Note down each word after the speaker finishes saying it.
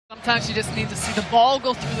Sometimes you just need to see the ball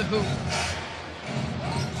go through the hoop.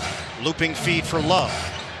 Looping feed for Love.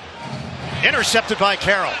 Intercepted by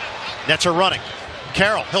Carroll. Nets are running.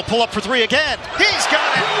 Carroll, he'll pull up for three again. He's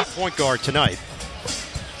got it! Point guard tonight.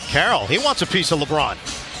 Carroll, he wants a piece of LeBron.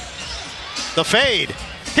 The fade.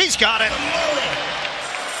 He's got it.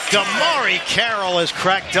 DeMarre Carroll has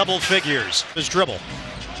cracked double figures. His dribble.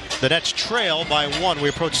 The Nets trail by 1. We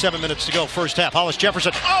approach 7 minutes to go. First half.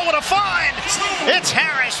 Hollis-Jefferson. Oh, what a find! It's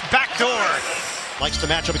Harris. Backdoor. Likes to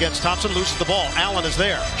match up against Thompson. Loses the ball. Allen is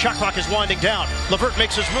there. Shot clock is winding down. LeVert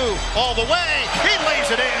makes his move all the way. He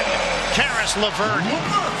lays it in. Caris, LeVert.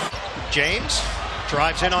 James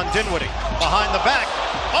drives in on Dinwiddie. Behind the back.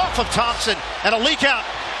 Off of Thompson. And a leak out.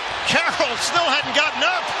 Carroll still hadn't gotten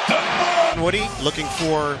up. Dinwiddie looking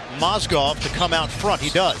for Mozgov to come out front.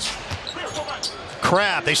 He does.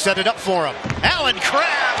 Crabbe, they set it up for him. Allen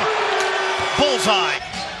Crabbe. Bullseye.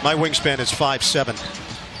 My wingspan is 5'7".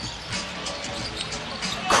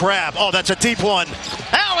 Crabbe, oh, that's a deep one.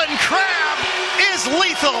 Allen Crabbe is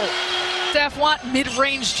lethal. Staff want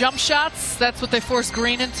mid-range jump shots. That's what they forced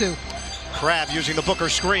Green into. Crabbe using the Booker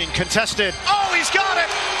screen, contested. Oh, he's got it.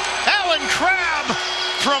 Allen Crabbe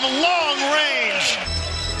from long range.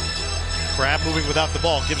 Crabbe moving without the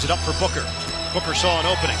ball, gives it up for Booker. Booker saw an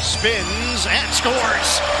opening, spins and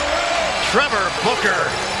scores. Trevor Booker.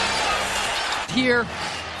 Here,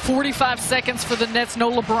 45 seconds for the Nets. No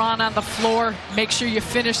LeBron on the floor. Make sure you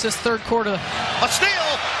finish this third quarter. A steal.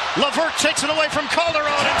 LeVert takes it away from Calderon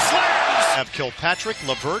and slams. Have Kilpatrick,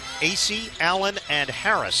 LeVert, AC, Allen, and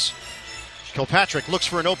Harris. Kilpatrick looks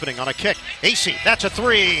for an opening on a kick. AC, that's a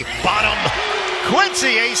three. Bottom.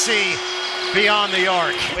 Quincy AC beyond the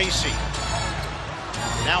arc. AC.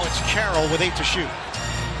 Now it's Carroll with 8 to shoot.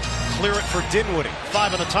 Clear it for Dinwiddie.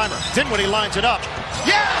 5 on the timer. Dinwiddie lines it up.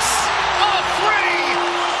 Yes! A three!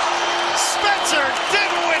 Spencer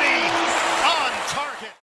Dinwiddie!